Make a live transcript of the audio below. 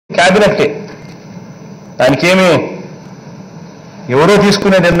Cabinet దానికి ఏమీ ఎవరో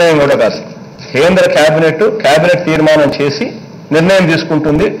తీసుకునే నిర్ణయం కూడా కాదు. కేంద్ర క్యాబినెట్ తీర్మానం చేసి నిర్ణయం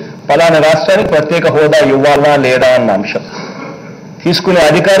తీసుకుంటుంది ఫలానా రాష్ట్రానికి ప్రత్యేక హోదా ఇవ్వాలా లేదా అన్న అంశం. తీసుకునే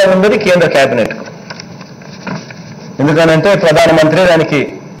అధికారం ఉన్నది కేంద్ర క్యాబినెట్కు. ఎందుకనంటే ప్రధానమంత్రి దానికి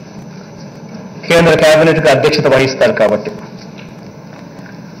కేంద్ర క్యాబినెట్కు అధ్యక్షత వహిస్తారు కాబట్టి.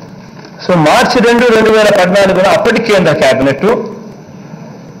 సో మార్చి 2, 2014 అప్పటి కేంద్ర క్యాబినెట్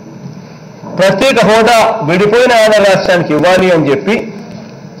ప్రత్యేక హోదా విడిపోయిన ఆంధ్ర రాష్ట్రానికి ఇవ్వాలి అని చెప్పి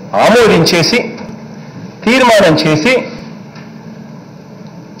ఆమోదించేసి తీర్మానం చేసి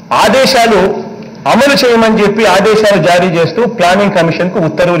ఆదేశాలు అమలు చేయమని చెప్పి ఆదేశాలు జారీ చేస్తూ ప్లానింగ్ కమిషన్కు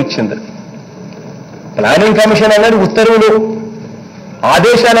ఉత్తర్వులు ఇచ్చింది. ప్లానింగ్ కమిషన్ అనేది ఉత్తర్వులు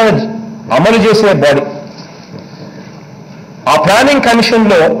ఆదేశాలను అమలు చేసే బాడీ. ఆ ప్లానింగ్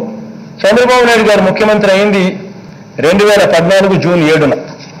కమిషన్లో చంద్రబాబు నాయుడు గారు ముఖ్యమంత్రి అయింది 2014 జూన్ 7న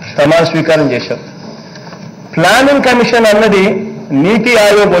ప్రమాణ స్వీకారం చేశారు. ప్లానింగ్ కమిషన్ అన్నది నీతి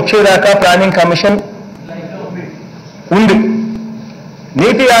ఆయోగ్ వచ్చేదాకా ప్లానింగ్ కమిషన్ ఉంది.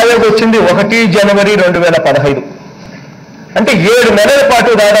 నీతి ఆయోగ్ వచ్చింది 1 జనవరి 2015. అంటే 7 నెలల పాటు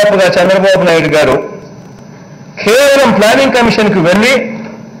దాదాపుగా చంద్రబాబు నాయుడు గారు కేవలం ప్లానింగ్ కమిషన్కి వెళ్ళి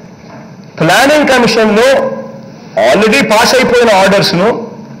ప్లానింగ్ కమిషన్లో ఆల్రెడీ పాస్ అయిపోయిన ఆర్డర్స్ను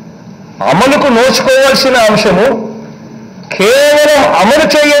అమలుకు నోచుకోవాల్సిన అంశము కేవలం అమలు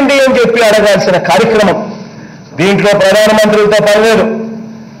చేయండి అని చెప్పి అడగాల్సిన కార్యక్రమం. దీంట్లో ప్రధానమంత్రులతో పని లేదు,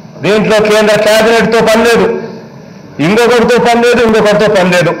 దీంట్లో కేంద్ర క్యాబినెట్తో పని లేదు, ఇంకొకరితో పని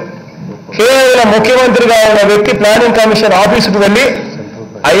లేదు. కేవలం ముఖ్యమంత్రిగా ఉన్న వ్యక్తి ప్లానింగ్ కమిషన్ ఆఫీసుకు వెళ్ళి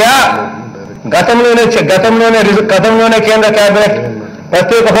అయ్యా గతంలోనే కేంద్ర క్యాబినెట్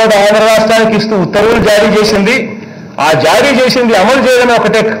ప్రత్యేక హోదా ఆంధ్ర రాష్ట్రానికి ఇస్తూ ఉత్తర్వులు జారీ చేసింది. ఆ జారీ చేసింది అమలు చేయడం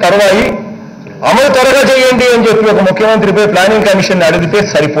ఒకటే కరవాయి, అమలు త్వరగా చేయండి అని చెప్పి ఒక ముఖ్యమంత్రిపై ప్లానింగ్ కమిషన్ అడిగితే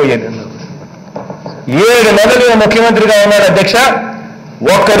సరిపోయేది. 7 నెలలు ముఖ్యమంత్రిగా ఉన్నాడు అధ్యక్ష.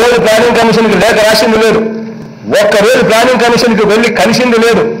 ఒక్కరోజు ప్లానింగ్ కమిషన్కి లేఖ రాసింది లేదు, ఒక్కరోజు ప్లానింగ్ కమిషన్కి వెళ్ళి కలిసింది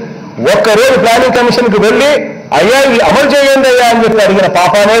లేదు, ఒక్కరోజు ప్లానింగ్ కమిషన్కి వెళ్ళి అయ్యా ఇది అమలు చేయండి అయ్యా అని చెప్పి అడిగిన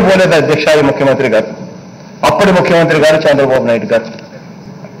పాపానే పోలేదు అధ్యక్ష ఈ ముఖ్యమంత్రి గారు, అప్పటి ముఖ్యమంత్రి గారు చంద్రబాబు నాయుడు గారు.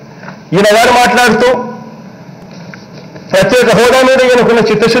 ఈయన గారు మాట్లాడుతూ ప్రత్యేక హోదా మీద ఈయనకున్న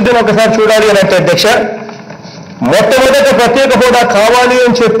చిత్తశుద్ధిని ఒకసారి చూడాలి అని అంటే అధ్యక్ష, మొట్టమొదట ప్రత్యేక హోదా కావాలి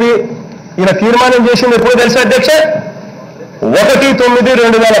అని చెప్పి ఈయన తీర్మానం చేసింది ఎప్పుడు తెలుసా అధ్యక్ష?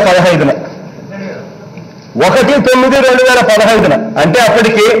 1/9/2015. 1/9/2015 అంటే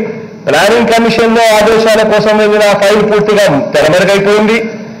అప్పటికి ప్లానింగ్ కమిషన్లో ఆదేశాల కోసం వెళ్ళిన ఫైల్ పూర్తిగా తెరమెరుగైపోయింది.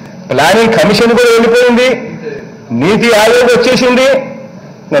 ప్లానింగ్ కమిషన్ కూడా వెళ్ళిపోయింది. నీతి ఆయోగ్ వచ్చేసింది.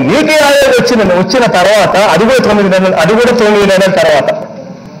 నీతి ఆయోగ్ వచ్చిన తర్వాత అది కూడా 9 నెలల తర్వాత,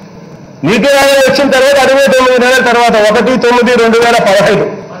 నీతి ఆయోగ్ వచ్చిన తర్వాత అది కూడా 9 నెలల తర్వాత 1/9/2015.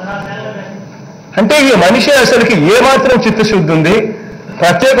 అంటే ఈ మనిషి అసలుకి ఏమాత్రం చిత్తశుద్ధి ఉంది,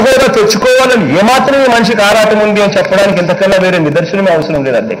 ప్రత్యేక హోదా తెచ్చుకోవాలని ఏమాత్రం ఈ మనిషికి ఆరాటం ఉంది అని చెప్పడానికి ఇంతకన్నా వేరే నిదర్శనమే అవసరం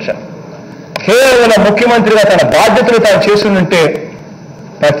లేదు అధ్యక్ష. కేవలం ముఖ్యమంత్రిగా తన బాధ్యతలు తాను చేస్తుంటే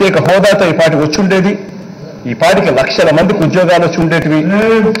ప్రత్యేక హోదాతో ఈ పాటికి వచ్చి ఉండేది, ఈ పాటికి లక్షల మందికి ఉద్యోగాలు వచ్చి ఉండేటివి,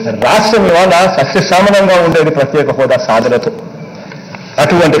 రాష్ట్రం ఇవాళ సస్యశ్యామలంగా ఉండేది ప్రత్యేక హోదా సాధనతో.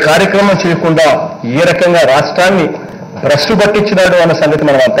 అటువంటి కార్యక్రమం చేయకుండా ఏ రకంగా రాష్ట్రాన్ని భ్రష్టు పట్టించినాడు అన్న సంగతి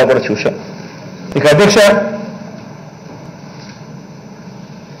మనం అంతా కూడా చూశాం. ఇక అధ్యక్ష,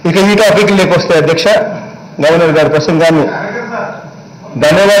 ఈ టాపిక్ లేకొస్తే అధ్యక్ష, గవర్నర్ గారి ప్రసంగాన్ని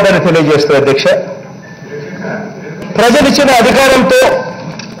ధన్యవాదాలు తెలియజేస్తూ అధ్యక్ష, ప్రజలిచ్చిన అధికారంతో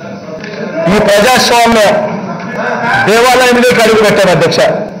ఈ ప్రజాస్వామ్య దేవాలయంలోకి అడుగు పెట్టారు అధ్యక్ష.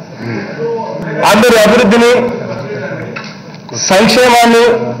 అందరి అభివృద్ధిని, సంక్షేమాన్ని,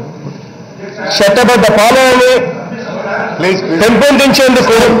 చట్టబద్ధ పాలనని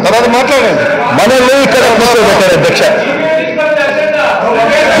పెంపొందించేందుకు తర్వాత మాట్లాడండి మనల్ని ఇక్కడ కూర్చోబెట్టారు అధ్యక్ష.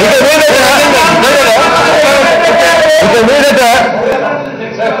 ఇక మీదట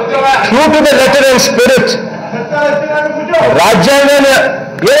true to the letter and spirit రాజ్యాంగాన్ని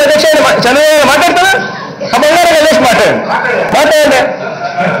ఏ అధ్యక్ష చంద్రబాబు మాట్లాడతారా? బంగారం కలిసి మాట్లాడండి.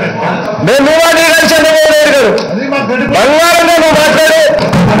 మేము నువ్వు మాట్లాడాలి చంద్రబాబు నాయుడు గారు, బంగారంగా నువ్వు మాట్లాడు.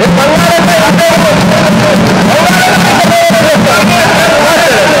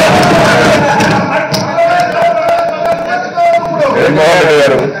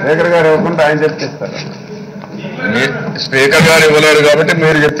 స్పీకర్ గారు ఇవ్వకుండా ఆయన చెప్తేస్తారు. స్పీకర్ గారు ఇవ్వలేరు కాబట్టి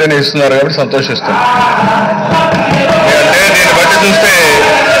మీరు చెప్తేనే ఇస్తున్నారు కాబట్టి సంతోషిస్తున్నాను. అంటే దీన్ని బట్టి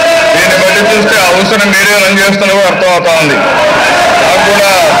చూస్తే అవసరం మీరే రన్ చేస్తున్నారో అర్థమవుతా ఉంది. నాకు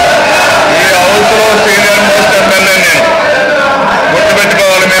కూడా ఈ హౌస్లో సీనియర్ మోస్ట్ ఎమ్మెల్యే నేను,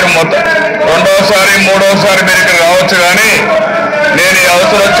 గుర్తుపెట్టుకోవాలి. మీరు మొత్తం 2వ సారి 3వ సారి మీరు ఇక్కడ రావచ్చు, కానీ నేను ఈ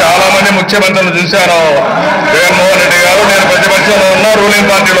హౌస్లో ముఖ్యమంత్రులు చూశాను. జగన్మోహన్ రెడ్డి గారు, నేను ప్రతిపక్షంలో ఉన్నా, రూలింగ్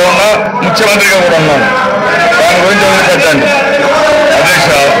పార్టీలో ఉన్నా, ముఖ్యమంత్రిగా కూడా ఉన్నాను. దాని గురించి వదిలిపెట్టండి. అధ్యక్ష,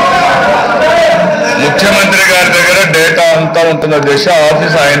 ముఖ్యమంత్రి గారి దగ్గర డేటా అంతా ఉంటుంది అధ్యక్ష.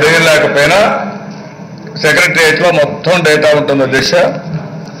 ఆఫీస్ ఆయన దగ్గర లేకపోయినా సెక్రటరియట్ లో మొత్తం డేటా ఉంటుంది అధ్యక్ష.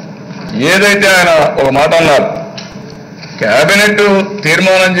 ఏదైతే ఆయన ఒక మాట అన్నారు, కేబినెట్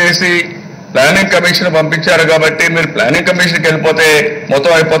తీర్మానం చేసి ప్లానింగ్ కమిషన్ పంపించారు కాబట్టి మీరు ప్లానింగ్ కమిషన్కి వెళ్ళిపోతే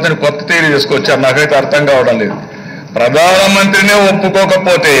మొత్తం అయిపోతే కొత్త తీరు తీసుకొచ్చారు. నాకైతే అర్థం కావడం లేదు. ప్రధానమంత్రినే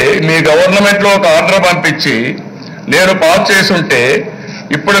ఒప్పుకోకపోతే మీ గవర్నమెంట్ లో ఒక ఆర్డర్ పంపించి నేను పాస్ చేసి ఉంటే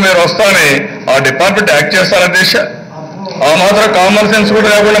ఇప్పుడు మీరు వస్తానే ఆ డిపార్ట్మెంట్ యాక్ట్ చేస్తారు అధ్యక్ష. ఆ మాత్రం కామన్ సెన్స్ కూడా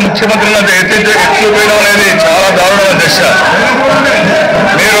లేకుండా ముఖ్యమంత్రిని ఎత్తుకుపోయడం అనేది చాలా దారుణం అధ్యక్ష.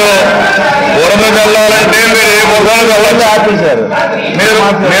 మీరు బురద చల్లాలంటే మీరు ఏ బురదను చల్లచ్చు,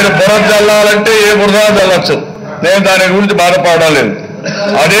 మీరు బురద చల్లాలంటే ఏ బురదను చల్లచ్చు. నేను దాని గురించి బాధపడడం లేదు.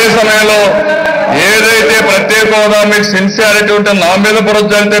 అదే సమయంలో ఏదైతే ప్రత్యేక హోదా మీకు సిన్సియారిటీ ఉంటే నా మీద బురద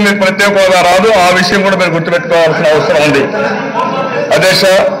చల్లితే మీకు ప్రత్యేక హోదా రాదు. ఆ విషయం కూడా మీరు గుర్తుపెట్టుకోవాల్సిన అవసరం ఉంది అధ్యక్ష.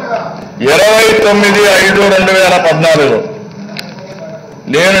 29/5/2014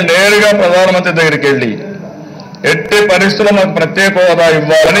 నేను నేరుగా ప్రధానమంత్రి దగ్గరికి వెళ్ళి ఎట్టి పరిస్థితుల్లో మాకు ప్రత్యేక హోదా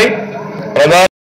ఇవ్వాలని